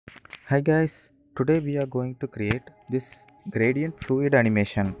Hi guys, today we are going to create this gradient fluid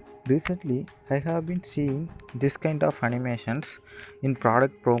animation. Recently, I have been seeing this kind of animations in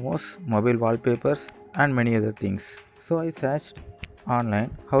product promos, mobile wallpapers and many other things. So I searched online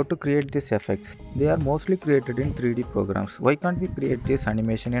how to create these effects. They are mostly created in 3D programs. Why can't we create this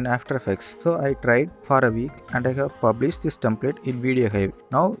animation in After Effects? So I tried for a week and I have published this template in Video Hive.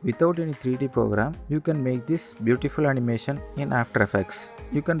 Now without any 3D program, you can make this beautiful animation in After Effects.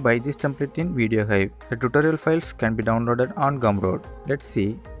 You can buy this template in Video Hive. The tutorial files can be downloaded on Gumroad. Let's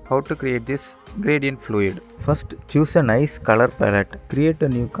see how to create this gradient fluid. First, choose a nice color palette. Create a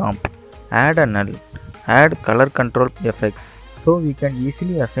new comp. Add a null. Add color control effects. So we can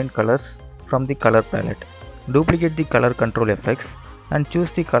easily assign colors from the color palette. Duplicate the color control effects and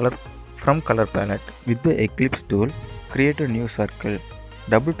choose the color from color palette. With the Ellipse tool, create a new circle.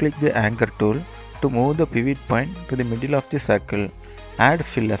 Double click the anchor tool to move the pivot point to the middle of the circle. Add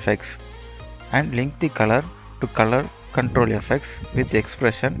fill effects and link the color to color control effects with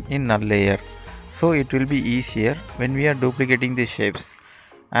expression in null layer. So it will be easier when we are duplicating the shapes.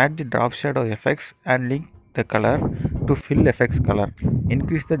 Add the drop shadow effects and link the color to fill effects color.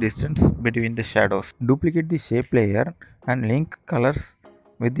 Increase the distance between the shadows. Duplicate the shape layer and link colors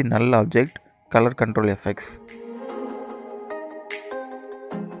with the null object color control effects.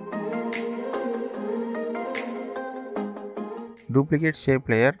 Duplicate shape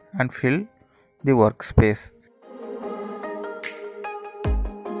layer and fill the workspace.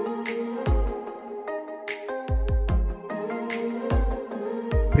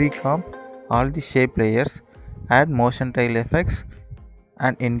 Pre-comp all the shape layers, add motion tile effects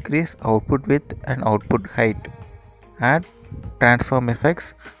and increase output width and output height. Add transform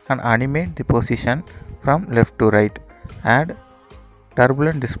effects and animate the position from left to right. Add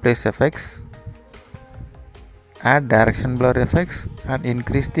turbulent displace effects. Add direction blur effects and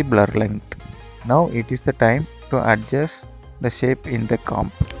increase the blur length. Now it is the time to adjust the shape in the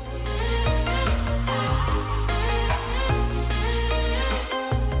comp.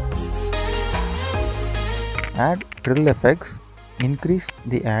 Add trill effects, increase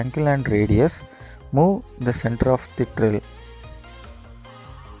the angle and radius, move the center of the trill.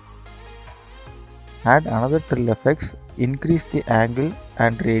 Add another trill effects, increase the angle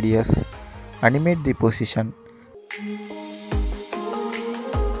and radius, animate the position.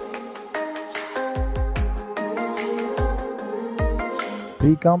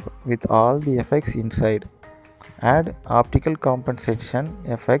 Pre-comp with all the effects inside. Add optical compensation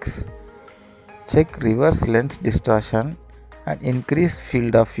effects. Check reverse lens distortion and increase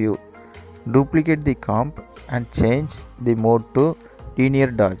field of view. Duplicate the comp and change the mode to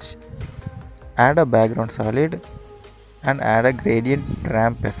linear dodge. Add a background solid and add a gradient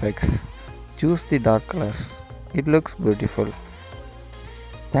ramp effects. Choose the dark colors. It looks beautiful.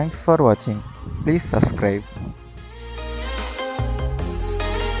 Thanks for watching. Please subscribe.